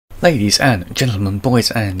Ladies and gentlemen,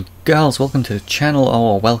 boys and girls, welcome to the channel,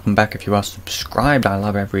 or welcome back if you are subscribed. I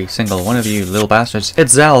love every single one of you little bastards.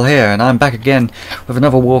 It's Zal here, and I'm back again with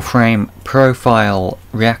another Warframe profile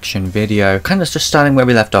reaction video. Kind of just starting where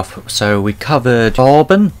we left off. So we covered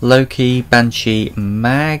Orban, Loki, Banshee,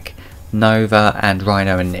 Mag, Nova, and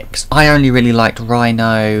Rhino and Nyx. I only really liked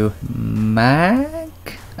Rhino, Mag,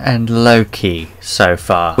 and Loki so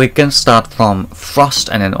far. We're going to start from Frost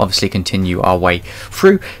and then obviously continue our way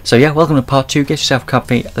through. So yeah, welcome to part 2. Get yourself a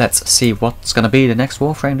copy. Let's see what's going to be the next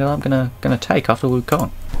Warframe that I'm gonna take after Wukong.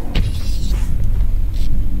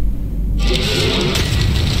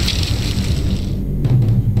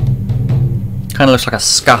 Kind of looks like a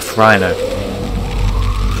scuff rhino.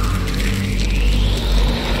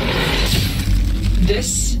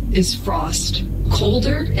 This is Frost.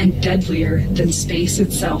 Colder and deadlier than space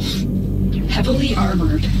itself. Heavily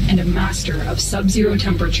armored and a master of sub-zero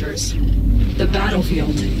temperatures. The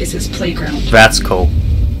battlefield is his playground. That's cool.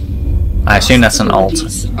 I assume that's an alt.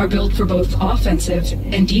 Are built for both offensive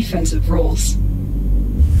and defensive roles.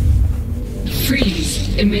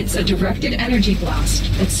 Freeze emits a directed energy blast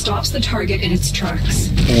that stops the target in its tracks,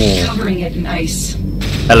 covering it in ice.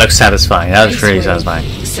 That looks satisfying. That looks really satisfying.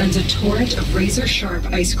 Sends a torrent of razor-sharp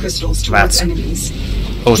ice crystals towards enemies.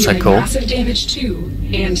 Also cool. Massive damage to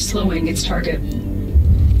and slowing its target.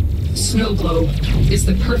 Snow globe is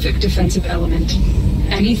the perfect defensive element.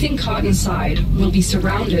 Anything caught inside will be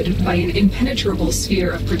surrounded by an impenetrable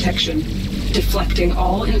sphere of protection, deflecting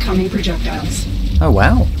all incoming projectiles. Oh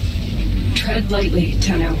wow. Tread lightly,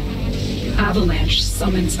 Tenno. Avalanche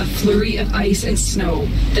summons a flurry of ice and snow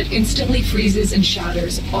that instantly freezes and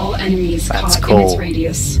shatters all enemies caught in its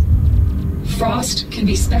radius. Frost can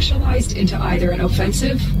be specialized into either an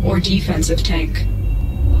offensive or defensive tank.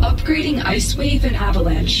 Upgrading Ice Wave and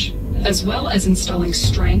Avalanche, as well as installing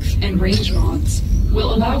strength and range mods,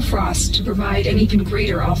 will allow Frost to provide an even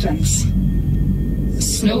greater offense.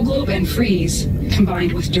 Snow Globe and Freeze,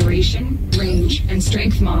 combined with duration, range, and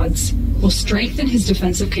strength mods, will strengthen his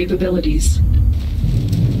defensive capabilities.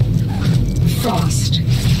 Frost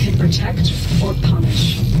can protect or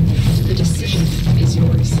punish. The decision is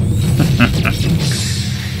yours.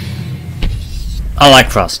 I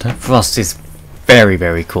like Frost. Frost is very,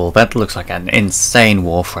 very cool. That looks like an insane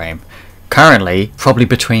Warframe. Currently, probably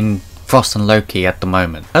between Frost and Loki at the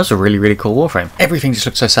moment. That was a really, really cool Warframe. Everything just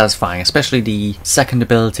looks so satisfying, especially the second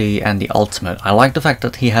ability and the ultimate. I like the fact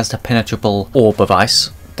that he has the penetrable orb of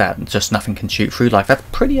ice that just nothing can shoot through. Like, that's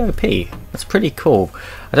pretty OP. That's pretty cool.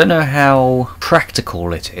 I don't know how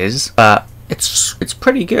practical it is, but it's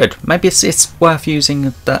pretty good. Maybe it's worth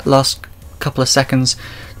using that last couple of seconds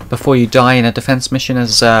before you die in a defense mission,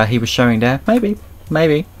 as he was showing there. Maybe,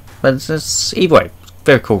 but it's either way.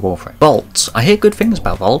 Very cool Warframe. Vault. I hear good things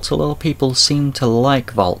about Vault. A lot of people seem to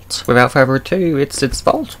like Vault. Without further ado, it's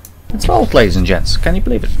Vault. It's Vault, ladies and gents. Can you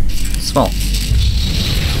believe it? It's Vault.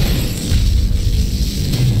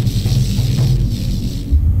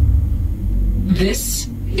 This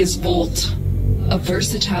is Volt, a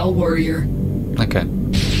versatile warrior. Okay.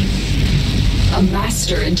 A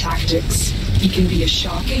master in tactics, he can be a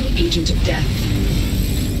shocking agent of death.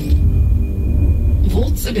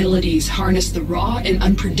 Volt's abilities harness the raw and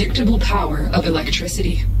unpredictable power of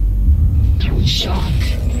electricity. Shock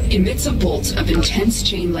emits a bolt of intense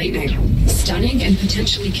chain lightning, stunning and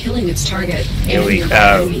potentially killing its target. Here we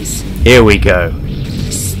go. Here we go.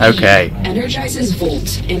 Okay. Energizes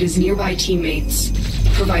Volt and his nearby teammates,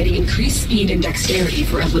 providing increased speed and dexterity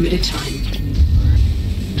for a limited time.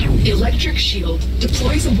 Electric Shield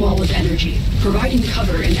deploys a wall of energy, providing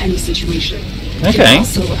cover in any situation. Okay. It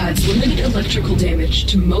also adds limited electrical damage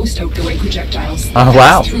to most outgoing projectiles that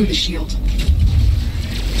pass through the shield.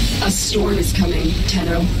 A storm is coming,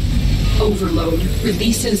 Tenno. Overload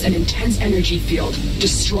releases an intense energy field,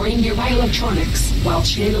 destroying nearby electronics while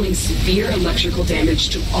channeling severe electrical damage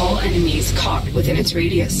to all enemies caught within its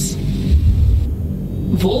radius.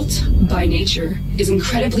 Volt, by nature, is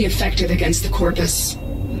incredibly effective against the Corpus,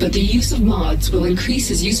 but the use of mods will increase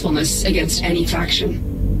his usefulness against any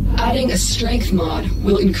faction. Adding a strength mod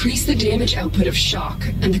will increase the damage output of Shock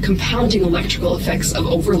and the compounding electrical effects of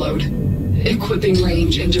Overload. Equipping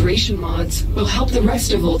range and duration mods will help the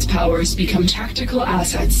rest of Volt's powers become tactical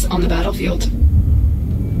assets on the battlefield.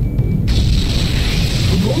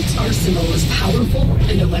 Volt's arsenal is powerful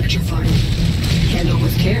and electrifying. Handle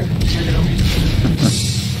with care, Tenno.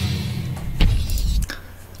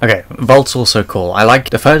 Okay, Volt's also cool. I like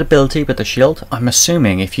the third ability with the shield. I'm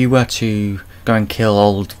assuming if you were to go and kill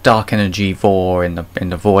old Dark Energy Vor in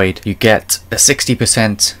the Void, you get a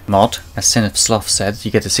 60% mod, as Sin of Sloth said.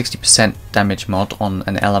 You get a 60% damage mod on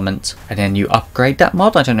an element, and then you upgrade that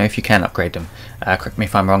mod. I don't know if you can upgrade them. Correct me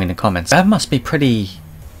if I'm wrong in the comments. That must be pretty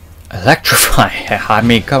electrifying. I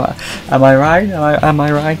mean, come on. Am I right? Am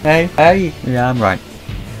I right? Hey? Yeah, I'm right.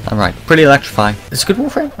 Pretty electrifying. It's a good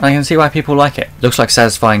Warframe, and I can see why people like it. Looks like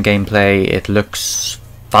satisfying gameplay. It looks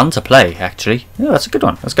fun to play, actually. Yeah, that's a good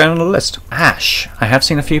one. Let's go on the list. Ash. I have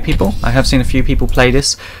seen a few people play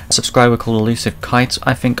this. A subscriber called Elusive Kite,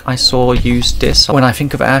 I think I saw use this. When I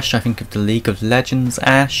think of Ash, I think of the League of Legends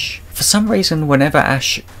Ash. For some reason, whenever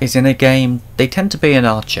Ash is in a game, they tend to be an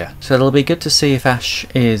archer. So it'll be good to see if Ash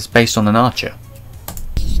is based on an archer.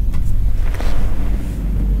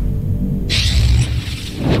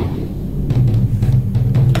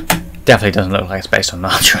 Definitely doesn't look like it's based on an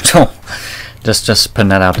archer at all. Just putting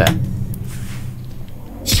that out there.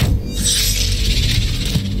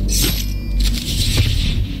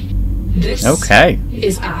 This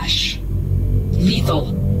is Ash. Lethal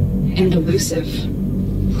and elusive.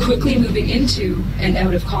 Quickly moving into and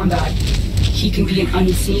out of combat, he can be an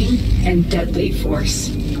unseen and deadly force.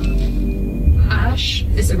 Ash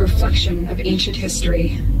is a reflection of ancient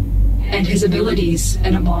history, and his abilities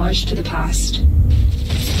an homage to the past.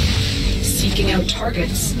 Seeking out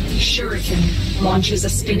targets, Shuriken launches a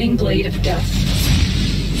spinning blade of death.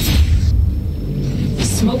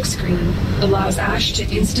 Smokescreen allows Ash to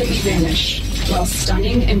instantly vanish, while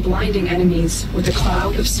stunning and blinding enemies with a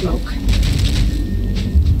cloud of smoke.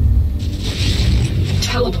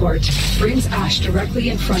 Teleport brings Ash directly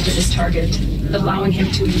in front of his target, allowing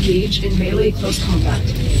him to engage in melee close combat.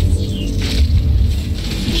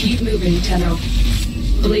 Keep moving, Tenno.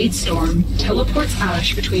 Blade Storm teleports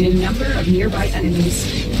Ash between a number of nearby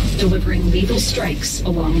enemies, delivering lethal strikes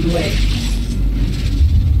along the way.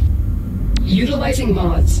 Utilizing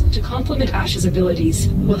mods to complement Ash's abilities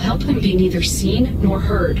will help him be neither seen nor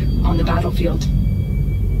heard on the battlefield.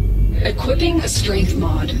 Equipping a Strength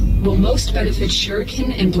mod will most benefit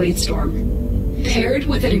Shuriken and Blade Storm. Paired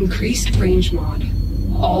with an increased range mod,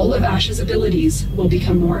 all of Ash's abilities will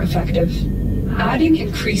become more effective. Adding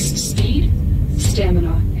increased speed,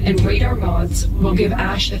 stamina, and radar mods will give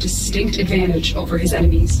Ash a distinct advantage over his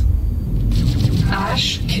enemies.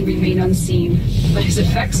 Ash can remain unseen, but his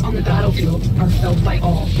effects on the battlefield are felt by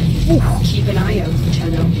all. Keep an eye out,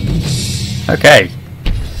 Tenno. Okay.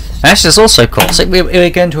 Ash is also cool. So we're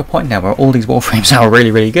getting to a point now where all these Warframes are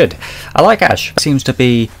really, really good. I like Ash. Seems to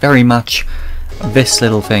be very much this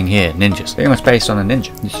little thing here, ninjas. Very much based on a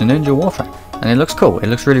ninja. It's a ninja Warframe. And it looks cool. It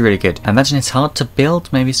looks really, really good. I imagine it's hard to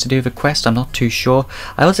build. Maybe it's to do with a quest. I'm not too sure.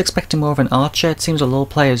 I was expecting more of an archer. It seems a lot of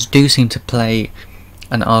players do seem to play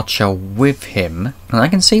an archer with him. And I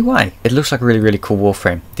can see why. It looks like a really, really cool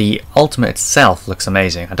Warframe. The ultimate itself looks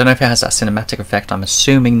amazing. I don't know if it has that cinematic effect. I'm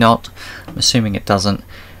assuming not. I'm assuming it doesn't.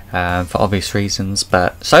 For obvious reasons,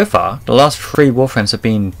 but so far the last 3 Warframes have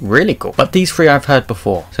been really cool, but these 3 I've heard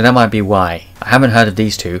before, so that might be why. I haven't heard of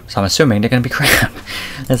these 2, so I'm assuming they're going to be crap.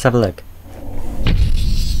 Let's have a look.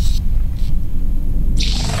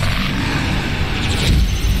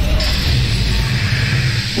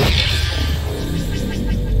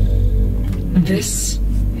 This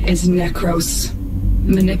is Nekros,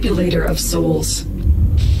 manipulator of souls.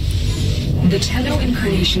 The Tenno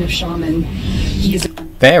incarnation of Shaman. He is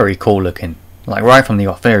very cool looking. Like right from the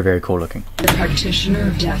off, very, very cool looking. The practitioner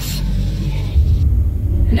of death.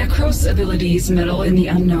 Nekros' abilities meddle in the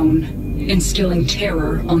unknown, instilling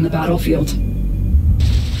terror on the battlefield.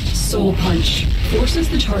 Soul Punch forces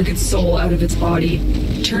the target's soul out of its body,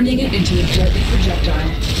 turning it into a deadly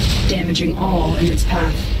projectile, damaging all in its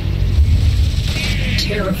path.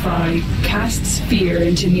 Terrify casts fear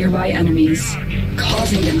into nearby enemies,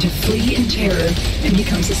 causing them to flee in terror and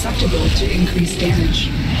become susceptible to increased damage.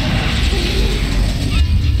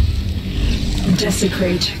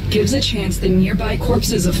 Desecrate gives a chance the nearby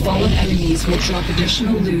corpses of fallen enemies will drop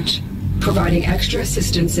additional loot, providing extra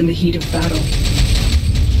assistance in the heat of battle.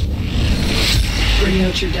 Bring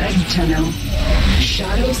out your dead, Tenno.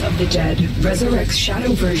 Shadows of the Dead resurrects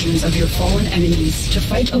shadow versions of your fallen enemies to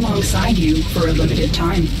fight alongside you for a limited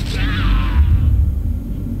time.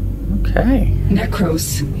 Okay.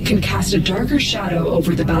 Nekros can cast a darker shadow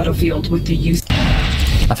over the battlefield with the use.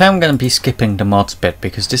 I think I'm going to be skipping the mods bit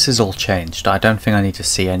because this is all changed. I don't think I need to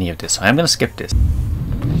see any of this. I am going to skip this.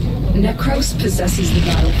 Nekros possesses the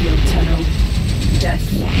battlefield, Tenno.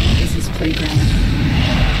 Death is his playground.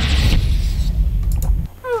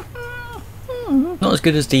 Not as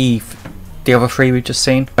good as the the other three we've just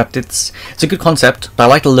seen, but it's a good concept. But I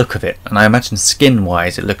like the look of it, and I imagine skin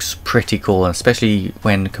wise it looks pretty cool, and especially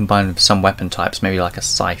when combined with some weapon types, maybe like a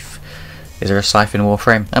scythe. Is there a scythe in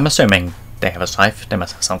Warframe? I'm assuming they have a scythe. They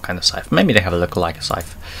must have some kind of scythe. Maybe they have a look like a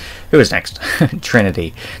scythe. Who is next?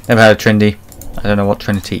 Trinity. Never heard of Trinity. I don't know what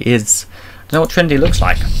Trinity is. I don't know what Trinity looks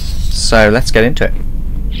like. So let's get into it.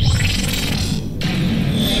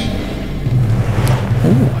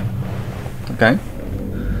 Ooh. Okay.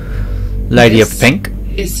 Lady of Pink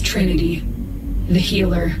is Trinity, the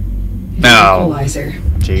healer, the equalizer.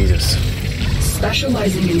 Jesus.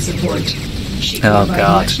 Specializing in support, she can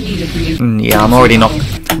provide much needed yeah, I'm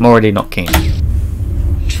already not keen.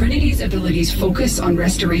 Trinity's abilities focus on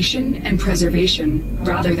restoration and preservation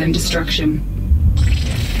rather than destruction.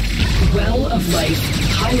 Well of Life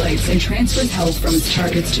highlights and transfers health from its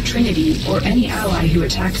targets to Trinity or any ally who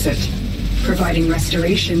attacks it, providing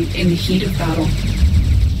restoration in the heat of battle.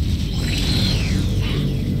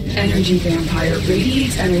 Energy Vampire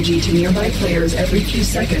radiates energy to nearby players every few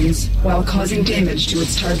seconds while causing damage to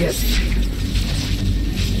its target.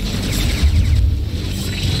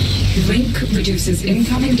 Link reduces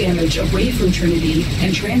incoming damage away from Trinity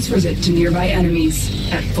and transfers it to nearby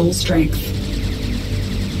enemies at full strength.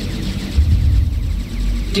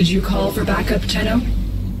 Did you call for backup, Tenno?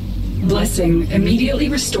 Blessing immediately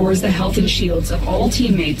restores the health and shields of all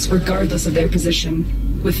teammates regardless of their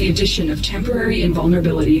position, with the addition of temporary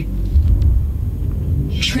invulnerability.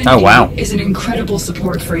 Trinity is an incredible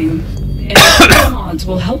support frame, and mods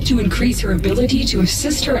will help to increase her ability to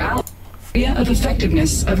assist her ally area of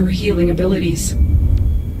effectiveness of her healing abilities.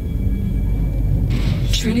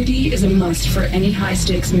 Trinity is a must for any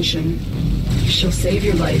high-stakes mission. She'll save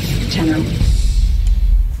your life, Tenno.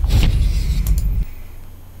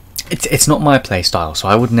 It's not my playstyle, so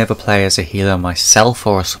I would never play as a healer myself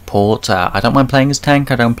or a support. I don't mind playing as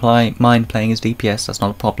tank, I don't mind playing as DPS, that's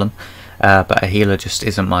not a problem. But a healer just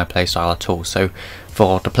isn't my playstyle at all. So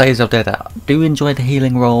for the players out there that do enjoy the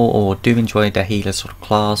healing role, or do enjoy the healer sort of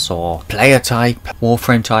class or player type,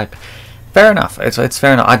 Warframe type, fair enough. It's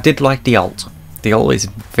fair enough. I did like the ult. The ult is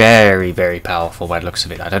very, very powerful by the looks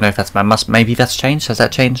of it. I don't know if that's maybe that's changed. Has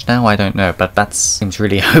that changed now? I don't know, but that seems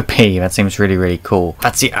really OP. That seems really, really cool.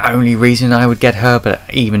 That's the only reason I would get her, but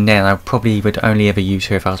even then I probably would only ever use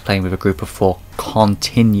her if I was playing with a group of 4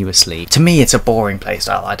 continuously. To me, it's a boring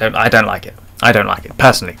playstyle. I don't like it. I don't like it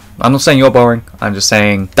personally. I'm not saying you're boring. I'm just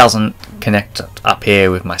saying doesn't connect up here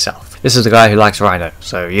with myself. This is the guy who likes Rhino,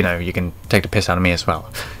 so you know you can take the piss out of me as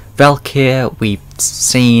well. Valkyr we've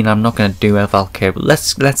seen. I'm not going to do a Valkyr, but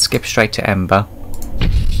let's skip straight to Ember.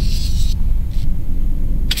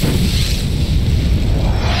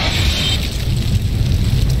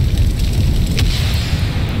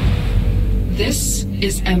 This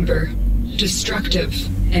is Ember, destructive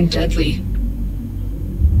and deadly.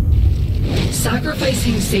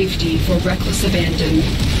 Sacrificing safety for reckless abandon,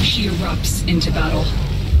 she erupts into battle.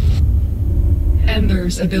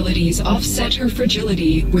 Ember's abilities offset her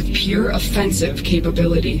fragility with pure offensive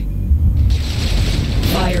capability.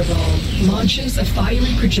 Fireball launches a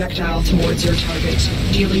fiery projectile towards your target,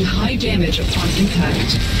 dealing high damage upon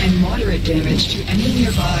impact and moderate damage to any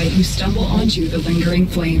nearby who stumble onto the lingering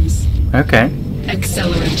flames. Okay.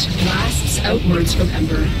 Accelerant blasts outwards from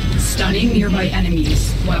Ember, stunning nearby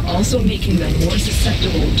enemies while also making them more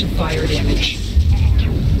susceptible to fire damage.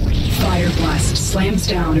 Fire Blast slams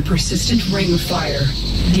down a persistent ring of fire,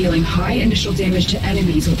 dealing high initial damage to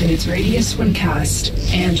enemies within its radius when cast,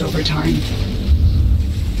 and over time.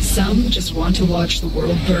 Some just want to watch the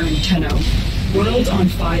world burn, Tenno. World on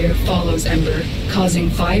Fire follows Ember, causing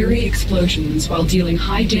fiery explosions while dealing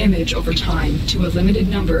high damage over time to a limited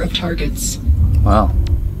number of targets. Wow.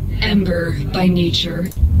 Ember by nature.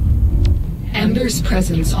 Ember's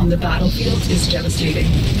presence on the battlefield is devastating.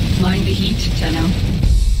 Mind the heat, Tenno.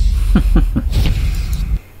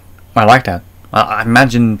 I like that. I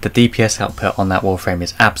imagine the DPS output on that Warframe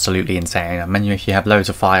is absolutely insane. I imagine if you have loads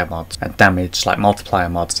of fire mods and damage, like multiplier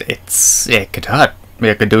mods, it could hurt.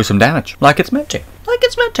 It could do some damage, like it's meant to. Like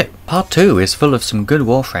it's meant to. Part 2 is full of some good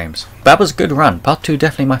Warframes. That was a good run. Part 2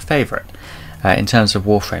 definitely my favourite in terms of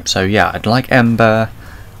Warframe. So yeah, I'd like Ember,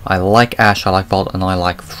 I like Ash, I like Bolt, and I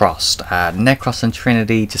like Frost. Nekros and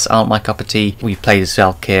Trinity just aren't my cup of tea. We've played as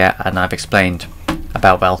Valkyr, and I've explained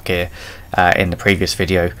about Valkyr in the previous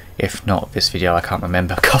video. If not this video, I can't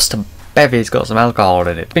remember. Custom Bevy's got some alcohol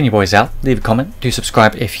in it. Been your boys out. Leave a comment. Do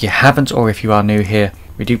subscribe if you haven't, or if you are new here.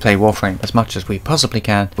 We do play Warframe as much as we possibly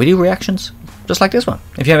can. We do reactions, just like this one.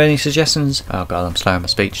 If you have any suggestions, oh god, I'm slurring my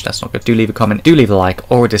speech, that's not good. Do leave a comment, do leave a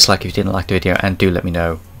like or a dislike if you didn't like the video, and do let me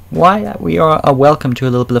know why. We are welcome to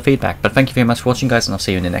a little bit of feedback. But thank you very much for watching, guys, and I'll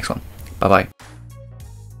see you in the next one. Bye bye.